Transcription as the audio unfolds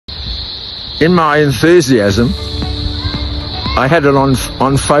in my enthusiasm, I had it on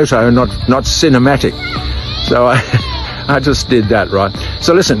photo, not cinematic. So I just did that, right?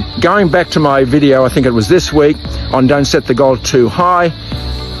 So listen, going back to my video, I think it was this week, on don't set the goal too high.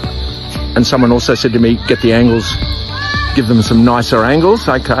 And someone also said to me, get the angles, give them some nicer angles.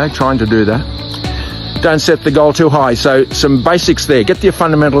 Okay, trying to do that. Don't set the goal too high. So some basics there. Get your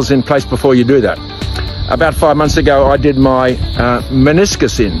fundamentals in place before you do that. About 5 months ago, I did my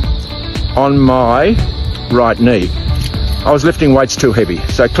meniscus in on my right knee. I was lifting weights too heavy,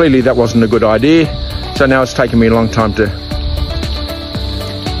 so clearly that wasn't a good idea. So now it's taken me a long time to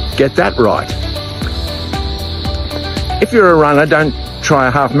get that right. If you're a runner, don't try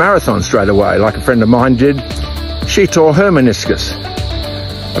a half marathon straight away, like a friend of mine did. She tore her meniscus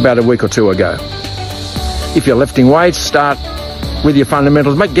about a week or two ago. If you're lifting weights, start with your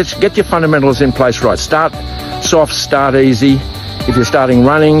fundamentals. Get your fundamentals in place right. Start soft, start easy. If you're starting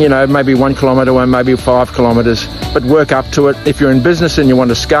running, you know, maybe 1 kilometre or maybe 5 kilometres, but work up to it. If you're in business and you want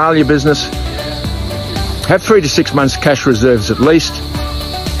to scale your business, have 3 to 6 months cash reserves at least.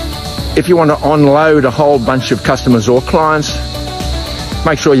 If you want to unload a whole bunch of customers or clients,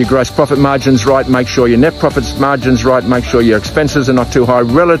 make sure your gross profit margin's right, make sure your net profit margin's right, make sure your expenses are not too high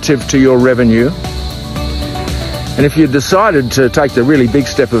relative to your revenue. And if you decided to take the really big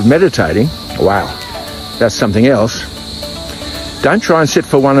step of meditating, wow, that's something else. Don't try and sit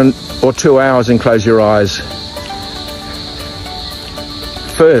for 1 or 2 hours and close your eyes.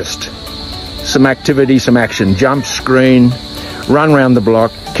 First, some activity, some action. Jump, screen, run around the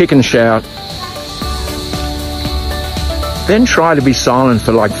block, kick and shout. Then try to be silent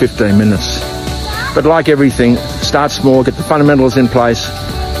for like 15 minutes. But like everything, start small, get the fundamentals in place,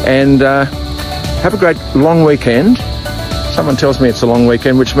 and have a great long weekend. Someone tells me it's a long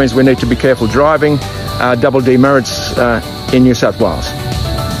weekend, which means we need to be careful driving. Double demerits in New South Wales.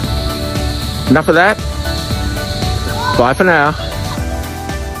 Enough of that. Bye for now.